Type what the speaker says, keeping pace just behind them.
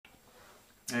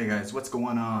Hey guys, what's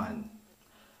going on?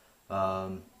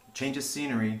 Change of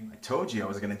scenery. I told you I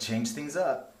was gonna change things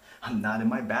up. I'm not in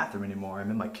my bathroom anymore. I'm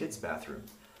in my kid's bathroom.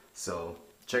 So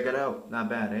check it out. Not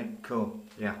bad, eh? Cool.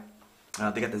 Yeah.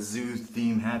 They got the zoo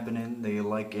theme happening. They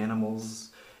like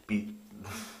animals.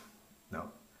 No,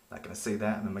 not gonna say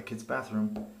that. I'm in my kid's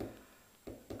bathroom.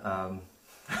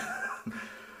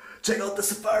 Check out the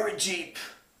safari jeep.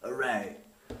 All right.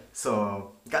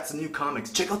 So got some new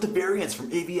comics. Check out the variants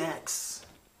from AVX.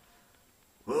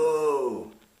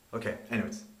 Whoa! Okay,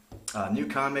 anyways. New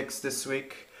comics this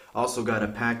week. Also got a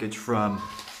package from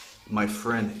my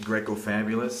friend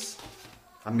GRECOFABULOUS.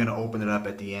 I'm gonna open it up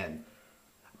at the end.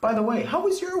 By the way, how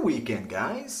was your weekend,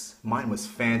 guys? Mine was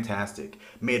fantastic.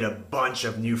 Made a bunch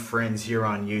of new friends here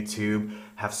on YouTube.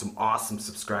 Have some awesome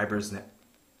subscribers. New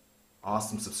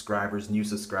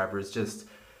subscribers. Just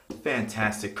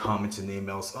fantastic comments and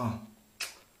emails. Oh,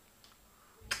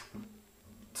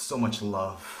 so much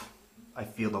love. I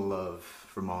feel the love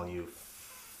from all you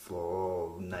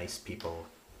nice people.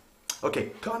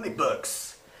 Okay, comic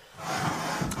books.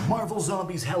 Marvel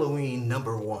Zombies Halloween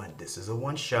 #1. This is a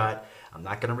one-shot. I'm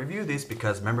not gonna review this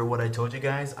because remember what I told you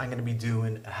guys? I'm gonna be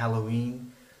doing a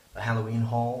Halloween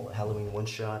haul, a Halloween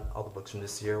one-shot, all the books from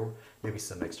this year, maybe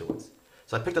some extra ones.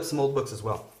 So I picked up some old books as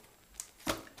well.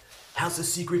 House of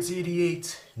Secrets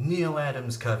 88, Neil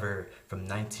Adams cover from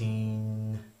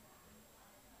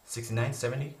 1969,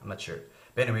 70? I'm not sure.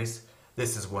 But anyways,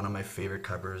 this is one of my favorite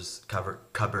covers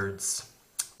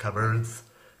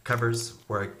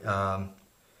where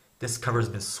this cover has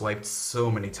been swiped so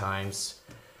many times.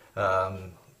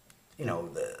 You know,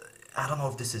 I don't know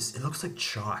if this is, it looks like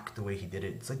chalk the way he did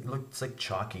it. It looks like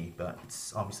chalky, but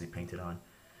it's obviously painted on.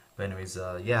 But anyways,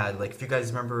 yeah, like if you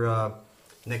guys remember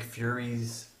Nick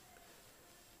Fury's,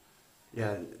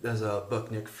 yeah, there's a book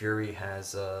Nick Fury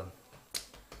has, I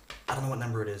don't know what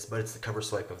number it is, but it's the cover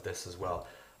swipe of this as well.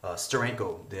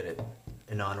 Steranko did it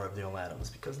in honor of Neil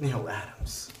Adams, because Neil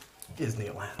Adams is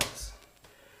Neil Adams.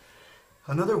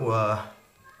 Another,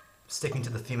 sticking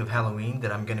to the theme of Halloween,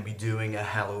 that I'm going to be doing a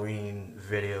Halloween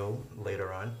video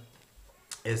later on,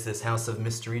 is this House of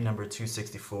Mystery number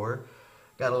 264.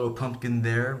 Got a little pumpkin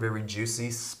there, very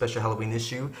juicy, special Halloween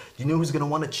issue. Do you know who's going to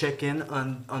want to check in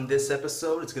on this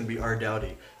episode? It's going to be R.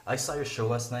 Dowdy. I saw your show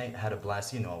last night, had a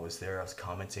blast. You know I was there, I was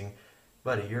commenting.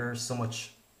 Buddy, you're so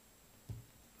much,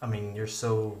 I mean, you're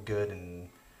so good and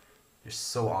you're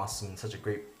so awesome and such a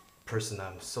great person.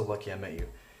 I'm so lucky I met you.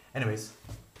 Anyways,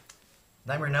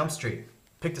 Nightmare on Elm Street.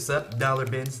 Picked this up, Dollar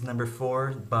Bins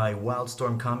 #4 by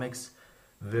Wildstorm Comics.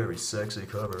 Very sexy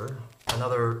cover.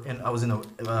 Another, and I was in a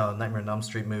Nightmare on Elm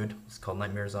Street mood. It's called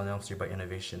Nightmares on Elm Street by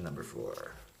Innovation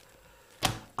 #4.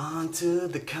 On to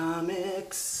the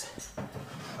comics.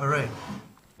 Alright,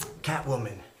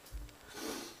 Catwoman.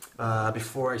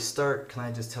 Before I start, can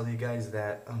I just tell you guys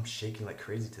that I'm shaking like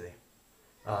crazy today?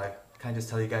 Can I just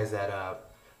tell you guys that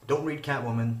don't read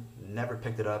Catwoman, never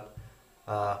picked it up.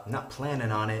 Not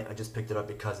planning on it, I just picked it up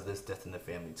because of this Death in the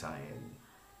Family tie-in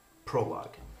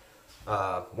prologue.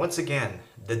 Once again,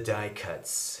 the die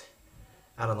cuts.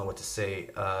 I don't know what to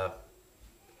say.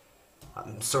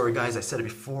 I'm sorry guys, I said it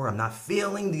before, I'm not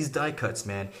feeling these die cuts,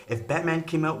 man. If Batman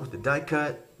came out with the die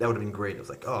cut, that would have been great. It was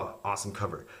like, oh, awesome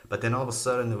cover. But then all of a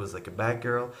sudden, there was like a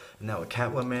Batgirl, and now a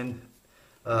Catwoman.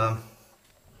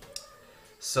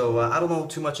 So I don't know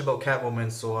too much about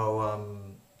Catwoman, so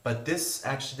but this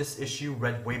issue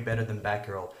read way better than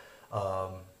Batgirl.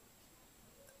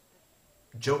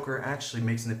 Joker actually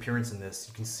makes an appearance in this.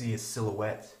 You can see a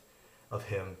silhouette of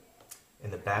him in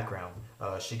the background.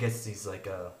 She gets these like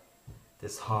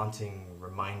this haunting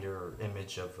reminder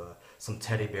image of some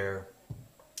teddy bear.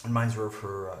 Reminds her of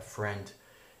her friend,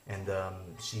 and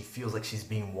she feels like she's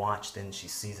being watched, and she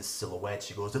sees a silhouette.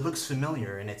 She goes, "It looks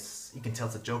familiar," and you can tell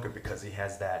it's a Joker because he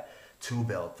has that tool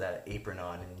belt, that apron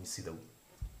on, and you see the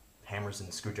hammers and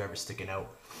the screwdrivers sticking out.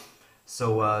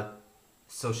 So,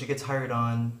 so she gets hired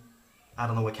on. I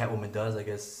don't know what Catwoman does. I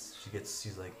guess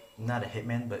she's like not a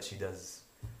hitman, but she does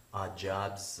odd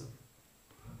jobs,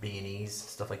 B&Es,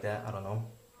 stuff like that. I don't know.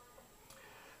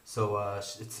 So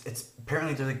it's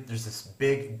apparently there's this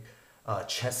big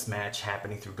chess match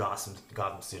happening through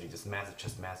Gotham City, just massive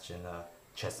chess match and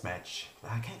chess match.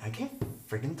 I can't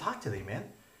friggin' talk today,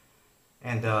 man.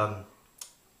 And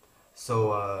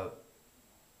so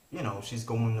you know, she's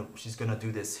gonna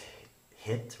do this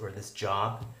hit or this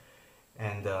job,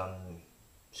 and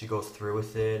she goes through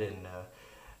with it, and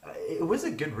it was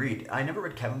a good read. I never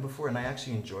read Kevin before, and I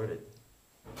actually enjoyed it.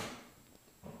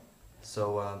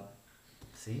 So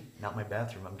see, not my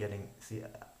bathroom. See,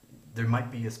 there might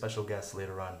be a special guest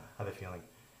later on. I have a feeling.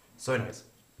 So anyways,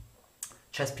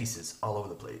 chess pieces all over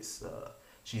the place.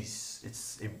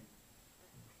 it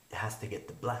has to get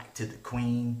the black to the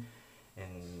queen,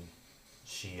 and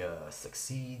she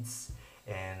succeeds.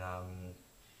 And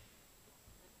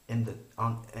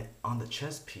on the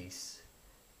chess piece,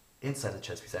 inside the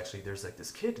chess piece actually, there's like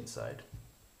this kid inside,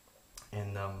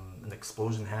 and an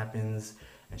explosion happens,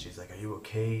 and she's like, "Are you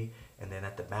okay?" And then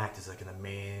at the back, there's like an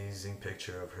amazing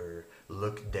picture of her.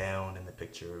 Look down in the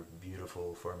picture,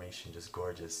 beautiful formation, just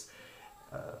gorgeous.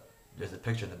 There's a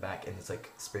picture in the back, and it's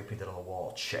like spray painted on the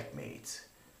wall, checkmate.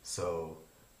 So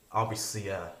obviously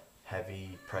a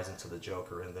heavy presence of the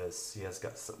Joker in this. He's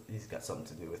got something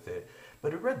to do with it.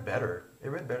 But it read better. It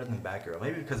read better than Batgirl.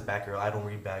 Maybe because Batgirl, I don't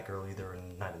read Batgirl either,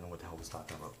 and I didn't know what the hell I was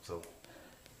talking about. So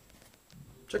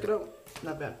check it out.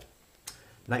 Not bad.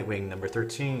 Nightwing number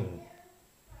 13.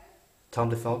 Tom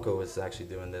DeFalco is actually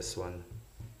doing this one,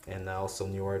 and also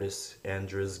new artist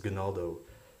Andres Gunaldo.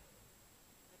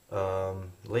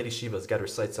 Lady Shiva's got her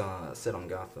sights set on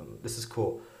Gotham. This is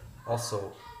cool.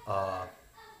 Also,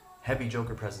 heavy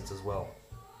Joker presence as well.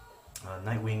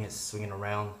 Nightwing is swinging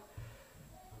around.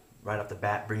 Right off the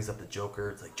bat, brings up the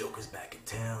Joker. It's like, Joker's back in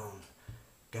town.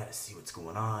 Gotta see what's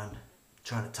going on.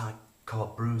 Trying to call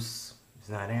Bruce. He's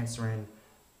not answering.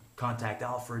 Contact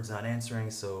Alfred's not answering.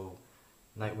 So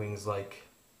Nightwing's like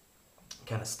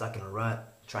kind of stuck in a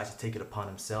rut. Tries to take it upon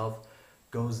himself.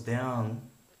 Goes down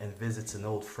and visits an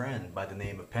old friend by the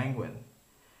name of Penguin.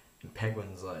 And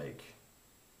Penguin's like,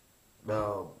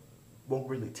 well, won't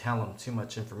really tell him too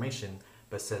much information,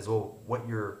 but says, well,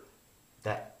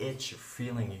 that itch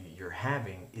feeling you're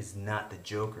having is not the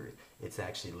Joker. It's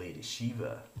actually Lady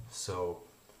Shiva. So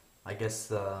I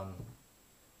guess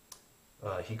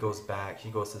he goes back. He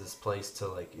goes to this place to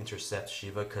like intercept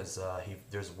Shiva because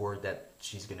there's word that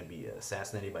she's gonna be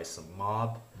assassinated by some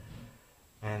mob,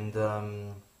 and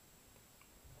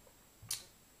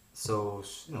so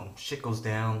shit goes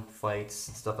down, fights,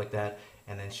 stuff like that,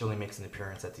 and then she only makes an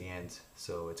appearance at the end.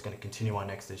 So it's gonna continue on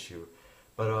next issue,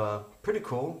 but pretty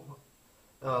cool.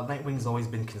 Nightwing's always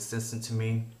been consistent to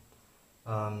me.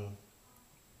 Tom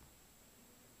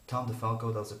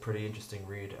DeFalco, that was a pretty interesting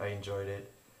read. I enjoyed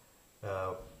it.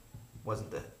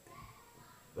 Wasn't that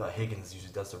Higgins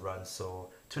usually does the run, so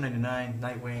 $2.99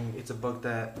 Nightwing. It's a book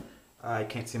that I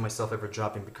can't see myself ever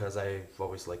dropping because I've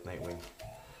always liked Nightwing.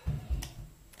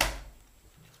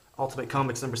 Ultimate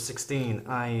Comics number 16.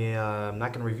 I am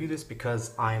not going to review this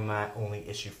because I'm at only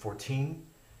issue 14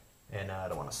 and I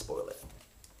don't want to spoil it.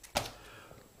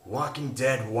 Walking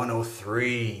Dead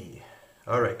 103.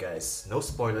 Alright guys, no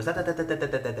spoilers. Don't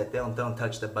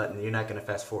touch the button. You're not going to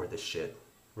fast forward this shit.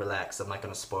 Relax, I'm not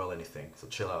going to spoil anything, so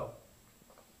chill out.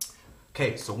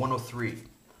 Okay, so 103.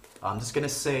 I'm just going to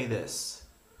say this.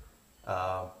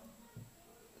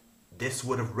 This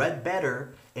would have read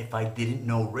better if I didn't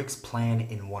know Rick's plan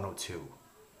in 102.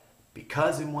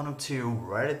 Because in 102,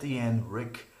 right at the end,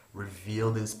 Rick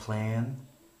revealed his plan.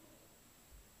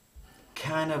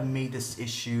 Kind of made this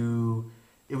issue...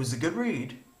 It was a good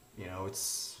read. You know,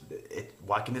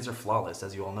 Walking Deads are flawless,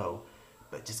 as you all know.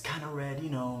 But just kind of read,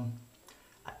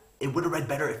 it would have read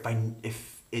better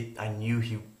if I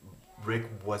knew Rick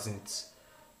wasn't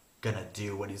gonna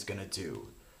do what he's gonna do.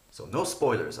 So no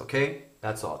spoilers, okay?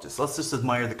 That's all. Let's just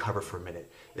admire the cover for a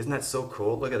minute. Isn't that so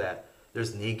cool? Look at that.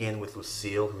 There's Negan with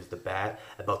Lucille, who's the bat,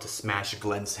 about to smash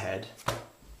Glenn's head.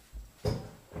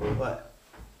 What?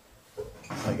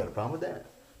 Oh, you got a problem with that?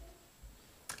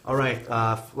 All right,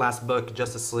 last book,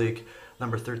 Justice League,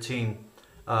 number 13.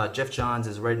 Jeff Johns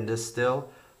is writing this still.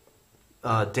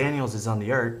 Daniels is on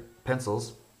the art,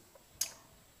 pencils.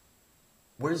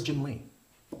 Where's Jim Lee?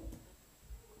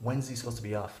 When's he supposed to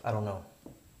be off? I don't know.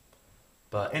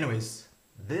 But anyways,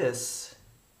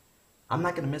 I'm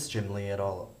not going to miss Jim Lee at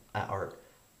all at art.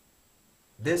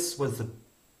 This was the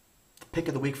pick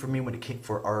of the week for me when it came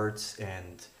for art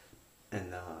and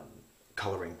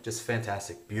coloring. Just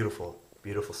fantastic, beautiful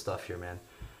stuff here, man.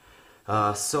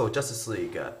 So Justice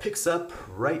League picks up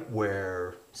right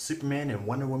where Superman and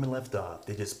Wonder Woman left off.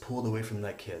 They just pulled away from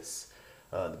that kiss.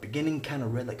 The beginning kind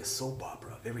of read like a soap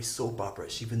opera, very soap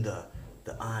opera-ish. Even the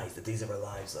eyes, the days of our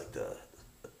lives, like the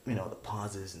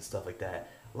pauses and stuff like that.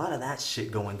 A lot of that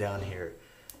shit going down here.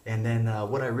 And then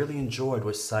what I really enjoyed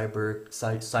was Cyborg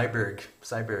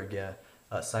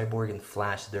and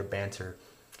Flash, their banter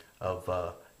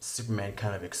of Superman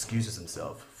kind of excuses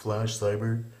himself. Flash,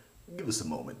 Cyborg, give us a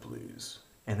moment, please.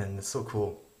 And then it's so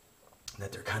cool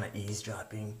that they're kind of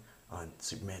eavesdropping on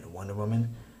Superman and Wonder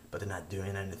Woman, but they're not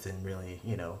doing anything really,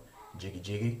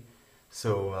 jiggy.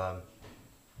 So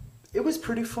it was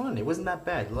pretty fun. It wasn't that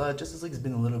bad. Justice League's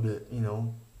been a little bit,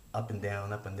 up and down,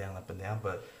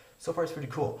 but so far it's pretty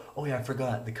cool. Oh yeah, I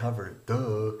forgot the cover.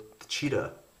 Duh. The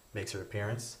cheetah. makes her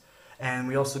appearance. And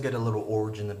we also get a little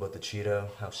origin about the cheetah,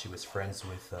 how she was friends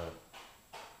with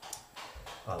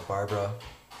Barbara.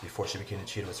 Before she became the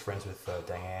cheetah, was friends with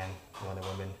Diane, Wonder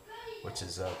Woman, which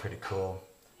is pretty cool.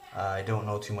 I don't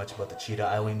know too much about the cheetah.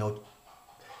 I only know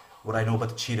what I know about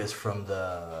the cheetah is from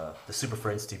the Super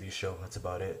Friends TV show. That's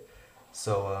about it.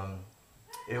 So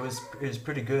it was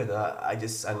pretty good. I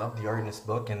love the art in this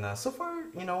book, and so far,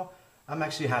 you know, I'm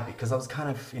actually happy because I was kind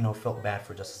of, you know, felt bad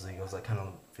for Justice League. I was like kind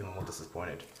of feeling a little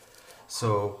disappointed.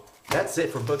 So that's it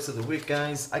for Books of the Week,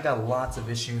 guys. I got lots of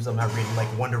issues. I'm not reading like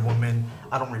Wonder Woman.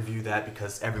 I don't review that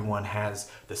because everyone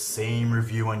has the same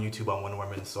review on YouTube on Wonder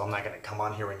Woman, so I'm not gonna come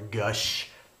on here and gush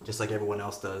just like everyone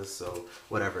else does, so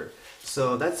whatever.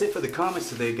 So that's it for the comics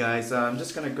today, guys. I'm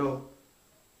just gonna go...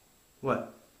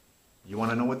 What? You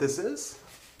wanna know what this is?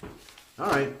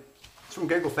 Alright. It's from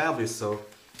GRECOFABULOUS, so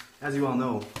as you all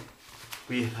know,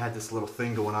 we had this little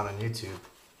thing going on YouTube.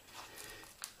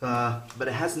 But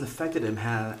it hasn't affected him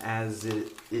as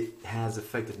it has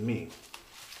affected me.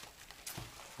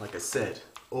 Like I said,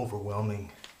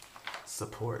 overwhelming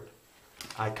support.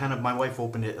 My wife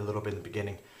opened it a little bit in the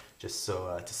beginning, just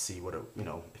so to see what you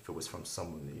know, if it was from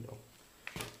someone, you know,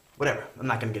 whatever. I'm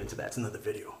not gonna get into that. It's another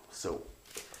video. So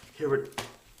here it.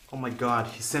 Oh my God,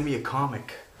 he sent me a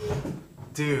comic,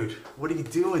 dude. What are you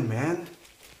doing, man?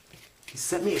 He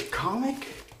sent me a comic.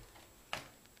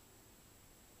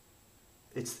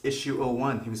 It's issue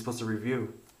 01. He was supposed to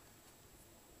review.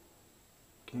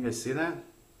 Can you guys see that?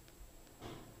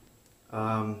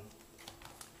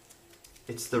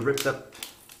 It's the ripped up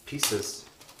pieces.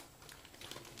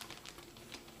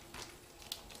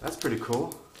 That's pretty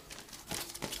cool.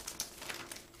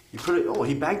 You put it, oh,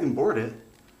 he bagged and boarded it.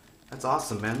 That's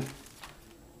awesome, man.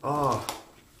 Oh,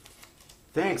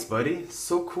 thanks, buddy.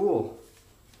 So cool.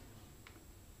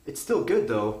 It's still good,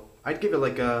 though. I'd give it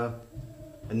like a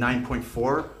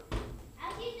 9.4.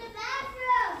 I'll use the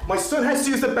bathroom. My son has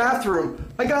to use the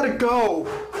bathroom. I gotta go.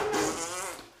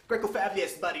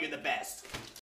 GRECOFABULOUS, buddy, you're the best.